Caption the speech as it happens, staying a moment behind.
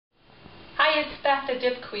Hi, it's Beth, the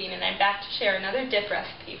Dip Queen, and I'm back to share another dip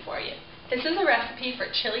recipe for you. This is a recipe for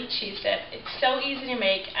chili cheese dip. It's so easy to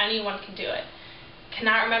make, anyone can do it.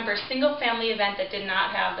 Cannot remember a single family event that did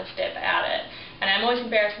not have this dip at it, and I'm always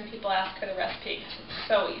embarrassed when people ask for the recipe because it's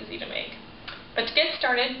so easy to make. But to get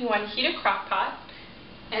started, you want to heat a crock pot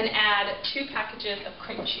and add 2 packages of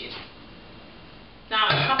cream cheese.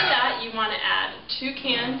 Now on top of that, you want to add 2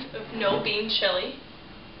 cans of no bean chili.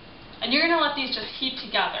 And you're going to let these just heat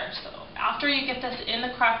together. So after you get this in the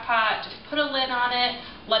crock pot, just put a lid on it,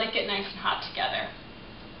 let it get nice and hot together.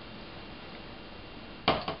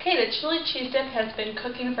 Okay, the chili cheese dip has been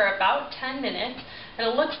cooking for about 10 minutes, and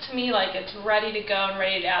it looks to me like it's ready to go and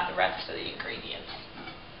ready to add the rest of the ingredients.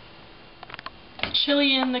 The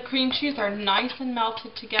chili and the cream cheese are nice and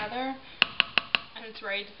melted together, and it's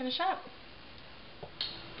ready to finish up.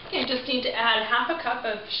 You just need to add half a cup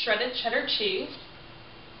of shredded cheddar cheese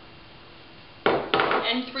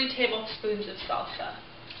and 3 tablespoons of salsa.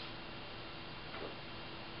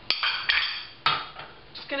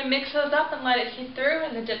 Just going to mix those up and let it heat through,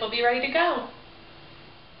 and the dip will be ready to go.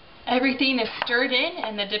 Everything is stirred in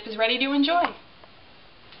and the dip is ready to enjoy.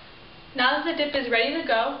 Now that the dip is ready to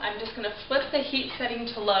go, I'm just going to flip the heat setting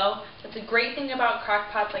to low. That's a great thing about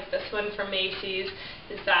crock pots like this one from Macy's,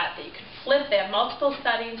 is that you can flip. They have multiple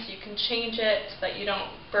settings. You can change it so that you don't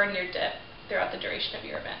burn your dip throughout the duration of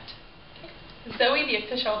your event. Zoe, the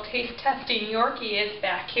official taste testing Yorkie, is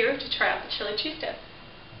back here to try out the chili cheese dip.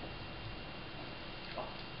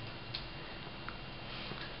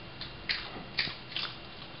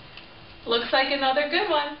 Looks like another good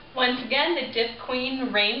one. Once again, the Dip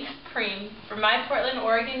Queen reigns supreme. From my Portland,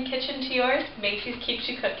 Oregon kitchen to yours, Macy's keeps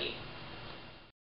you cookie.